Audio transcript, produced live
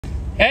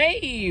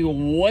Hey,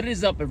 what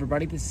is up,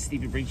 everybody? This is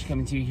Stevie Breach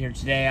coming to you here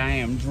today. I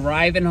am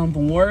driving home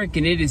from work,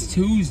 and it is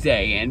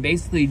Tuesday. And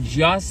basically,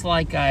 just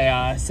like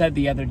I said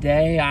the other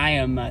day, I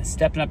am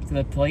stepping up to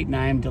the plate, and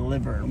I am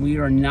delivering. We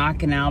are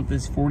knocking out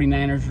this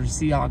 49ers or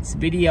Seahawks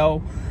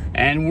video,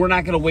 and we're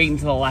not going to wait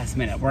until the last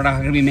minute. We're not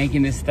going to be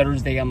making this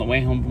Thursday on the way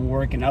home from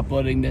work and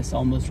uploading this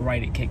almost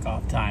right at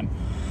kickoff time.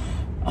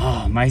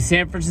 Oh, my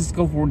San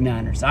Francisco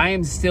 49ers. I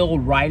am still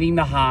riding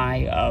the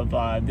high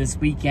of this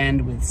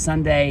weekend with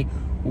Sunday.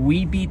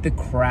 We beat the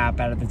crap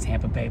out of the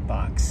Tampa Bay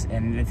Bucs.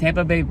 And the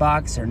Tampa Bay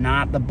Bucs are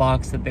not the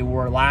Bucs that they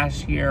were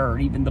last year or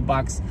even the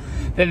Bucs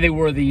that they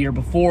were the year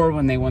before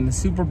when they won the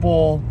Super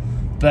Bowl.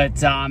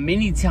 But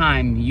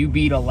anytime you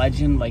beat a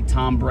legend like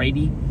Tom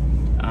Brady,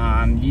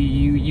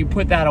 you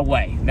put that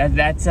away.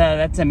 That's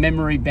a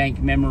memory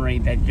bank memory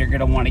that you're going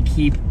to want to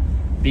keep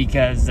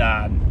because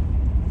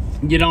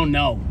you don't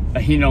know.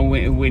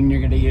 When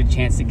you're going to get a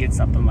chance to get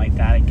something like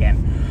that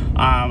again.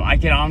 I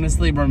can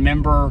honestly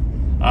remember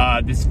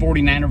this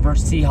 49er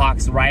versus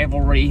Seahawks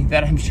rivalry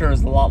that I'm sure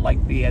is a lot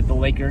like the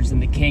Lakers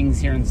and the Kings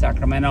here in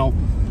Sacramento.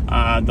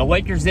 The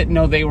Lakers didn't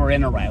know they were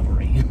in a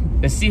rivalry.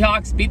 The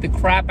Seahawks beat the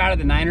crap out of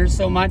the Niners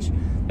so much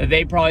that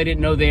they probably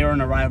didn't know they were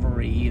in a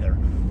rivalry either.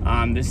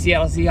 The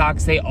Seattle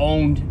Seahawks, they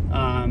owned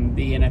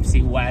the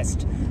NFC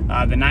West.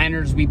 The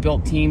Niners, we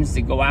built teams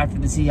to go after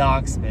the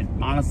Seahawks, but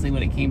honestly,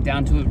 when it came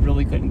down to it,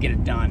 really couldn't get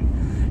it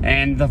done.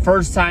 And the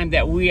first time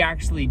that we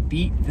actually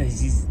beat the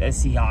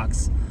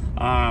Seahawks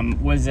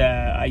was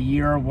a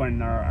year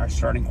when our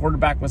starting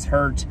quarterback was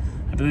hurt.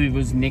 I believe it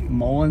was Nick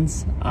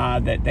Mullins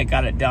that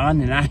got it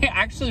done. And I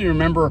actually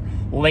remember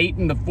late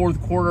in the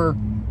fourth quarter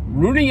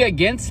rooting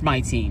against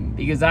my team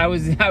because I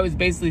was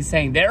basically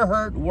saying, they're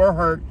hurt, we're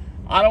hurt.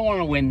 I don't want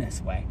to win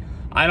this way.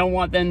 I don't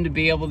want them to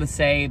be able to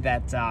say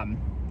that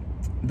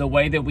the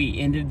way that we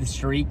ended the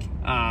streak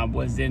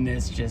was in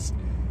this just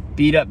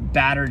beat-up,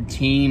 battered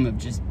team of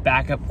just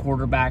backup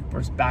quarterback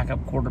versus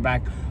backup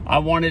quarterback. I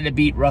wanted to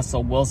beat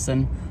Russell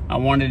Wilson. I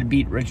wanted to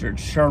beat Richard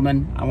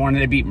Sherman. I wanted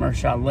to beat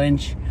Marshawn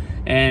Lynch.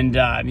 And,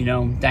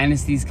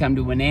 dynasties come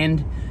to an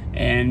end.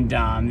 And,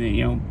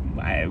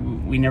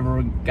 we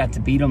never got to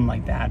beat them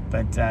like that.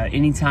 But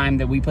anytime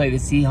that we play the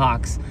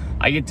Seahawks,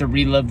 I get to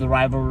relive the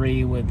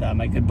rivalry with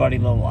my good buddy,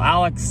 little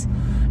Alex.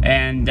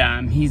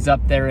 And he's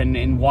up there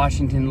in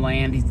Washington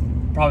land. He's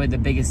probably the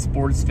biggest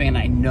sports fan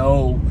I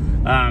know.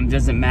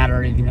 Doesn't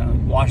matter,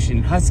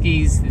 Washington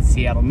Huskies, the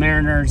Seattle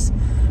Mariners,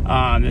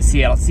 the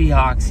Seattle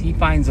Seahawks. He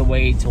finds a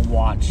way to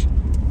watch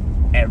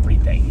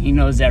everything. He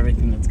knows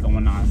everything that's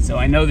going on. So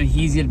I know that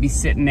he's going to be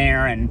sitting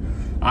there, and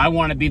I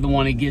want to be the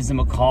one who gives him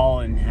a call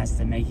and has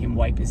to make him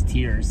wipe his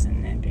tears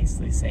and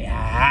basically say,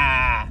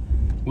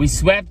 we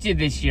swept you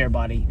this year,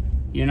 buddy.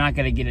 You're not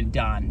going to get it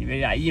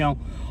done.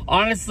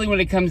 Honestly, when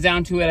it comes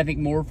down to it, I think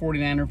more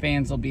 49er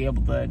fans will be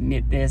able to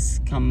knit this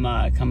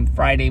come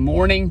Friday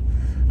morning.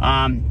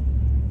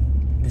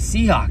 The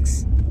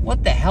Seahawks,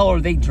 what the hell are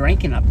they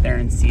drinking up there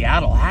in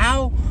Seattle?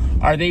 How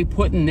are they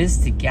putting this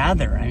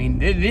together? I mean,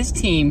 this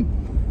team,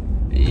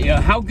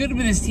 how good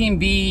would this team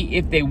be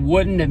if they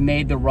wouldn't have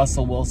made the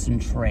Russell Wilson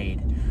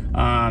trade?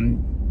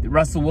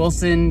 Russell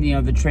Wilson,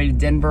 the trade to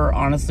Denver,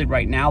 honestly,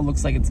 right now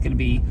looks like it's going to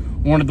be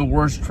one of the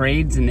worst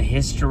trades in the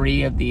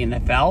history of the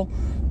NFL.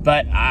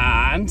 But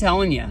I'm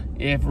telling you,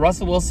 if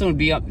Russell Wilson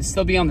would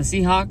still be on the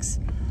Seahawks,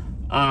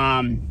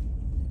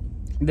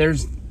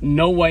 there's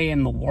no way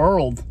in the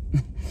world.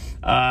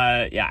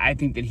 I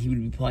think that he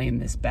would be playing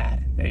this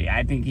bad.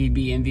 I think he'd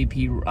be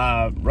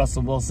MVP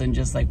Russell Wilson,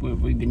 just like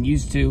we've been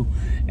used to.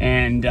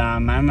 And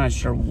I'm not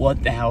sure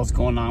what the hell's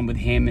going on with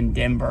him in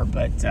Denver,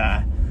 but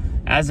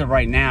as of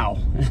right now,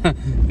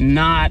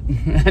 not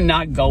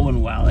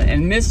going well.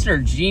 And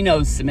Mr.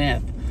 Geno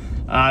Smith,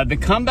 the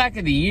comeback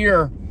of the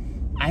year,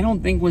 I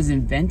don't think was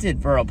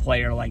invented for a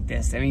player like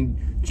this. I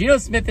mean, Geno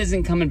Smith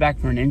isn't coming back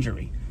from an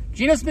injury.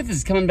 Geno Smith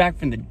is coming back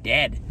from the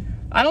dead.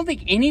 I don't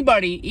think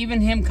anybody,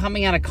 even him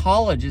coming out of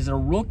college as a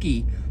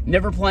rookie,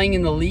 never playing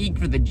in the league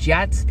for the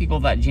Jets, people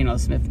thought Geno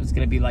Smith was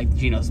going to be like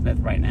Geno Smith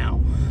right now.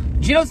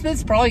 Geno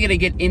Smith's probably going to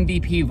get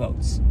MVP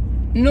votes.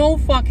 No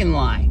fucking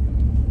lie.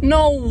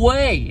 No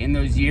way in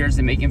those years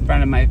of making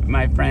fun of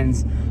my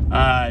friends,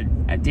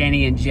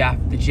 Danny and Jeff,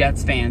 the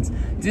Jets fans,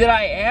 did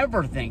I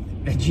ever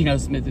think that Geno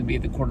Smith would be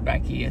the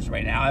quarterback he is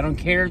right now. I don't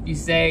care if you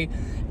say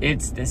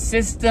it's the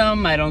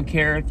system. I don't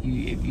care if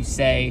you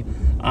say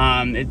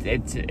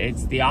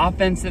it's the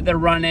offense that they're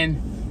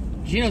running.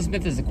 Geno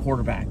Smith is a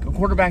quarterback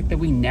that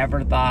we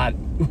never thought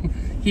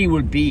he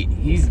would be.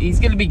 He's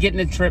going to be getting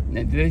a trip.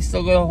 Do they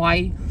still go to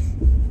Hawaii?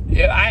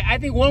 I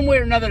think one way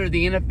or another,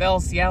 the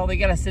NFL, Seattle, they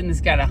got to send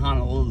this guy to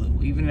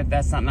Honolulu, even if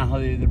that's not how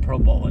they do the Pro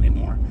Bowl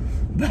anymore.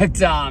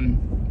 But, I'll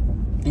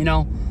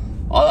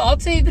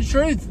tell you the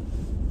truth.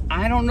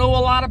 I don't know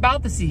a lot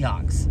about the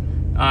Seahawks.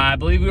 I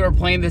believe we were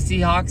playing the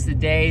Seahawks the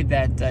day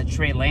that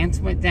Trey Lance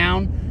went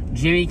down.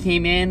 Jimmy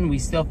came in. We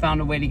still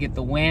found a way to get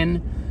the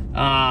win.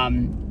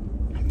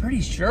 I'm pretty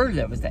sure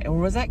that was that. Or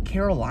was that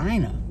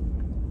Carolina?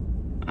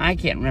 I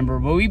can't remember.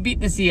 But we beat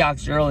the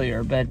Seahawks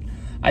earlier. But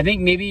I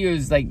think maybe it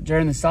was like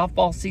during the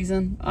softball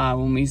season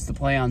when we used to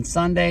play on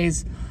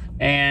Sundays.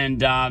 And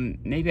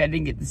maybe I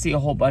didn't get to see a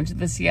whole bunch of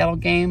the Seattle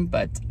game,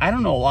 but I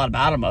don't know a lot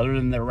about them other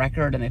than their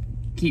record, and they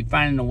keep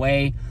finding a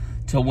way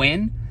to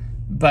win.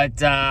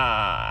 But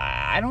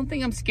I don't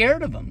think I'm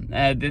scared of them.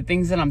 The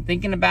things that I'm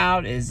thinking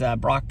about is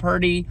Brock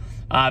Purdy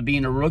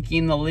being a rookie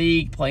in the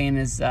league, playing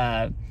his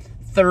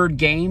third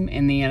game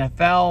in the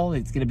NFL.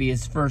 It's going to be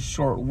his first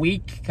short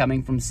week,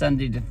 coming from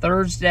Sunday to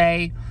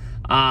Thursday.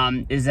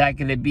 Is that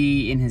going to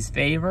be in his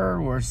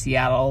favor, where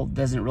Seattle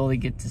doesn't really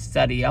get to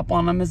study up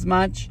on him as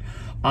much?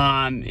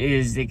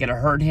 Is it going to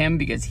hurt him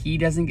because he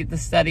doesn't get to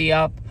study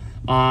up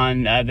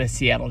on the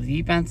Seattle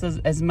defense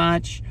as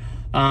much?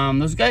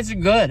 Those guys are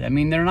good. I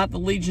mean, they're not the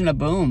Legion of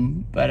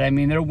Boom, but I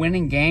mean, they're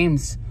winning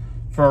games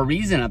for a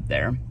reason up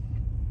there.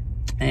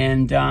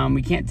 And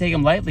we can't take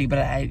them lightly, but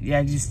I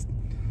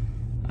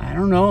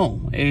don't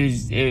know.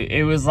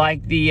 It was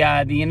like the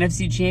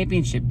NFC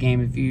Championship game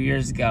a few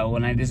years ago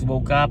when I just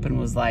woke up and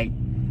was like,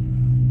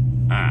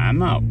 I'm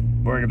not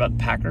worried about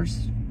the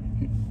Packers.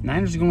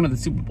 Niners are going to the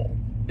Super Bowl.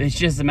 It's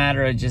just a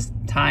matter of just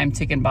time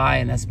ticking by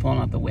and us pulling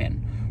out the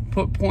win.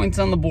 Put points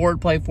on the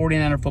board, play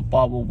 49er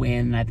football, we'll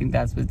win. And I think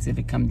that's what's going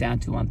to come down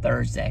to on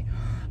Thursday.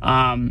 We'll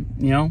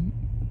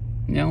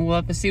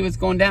have to see what's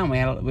going down. We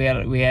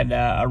had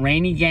a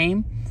rainy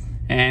game,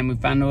 and we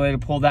found a way to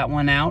pull that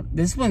one out.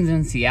 This one's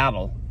in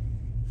Seattle,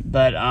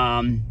 but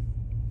I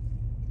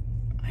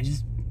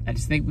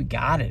just think we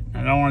got it.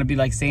 I don't want to be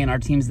like saying our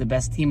team's the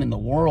best team in the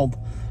world,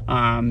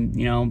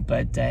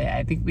 but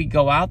I think we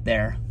go out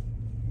there.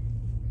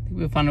 I think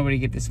we'll find a way to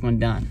get this one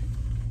done.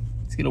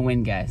 Let's get a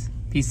win, guys.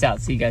 Peace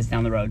out. See you guys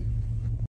down the road.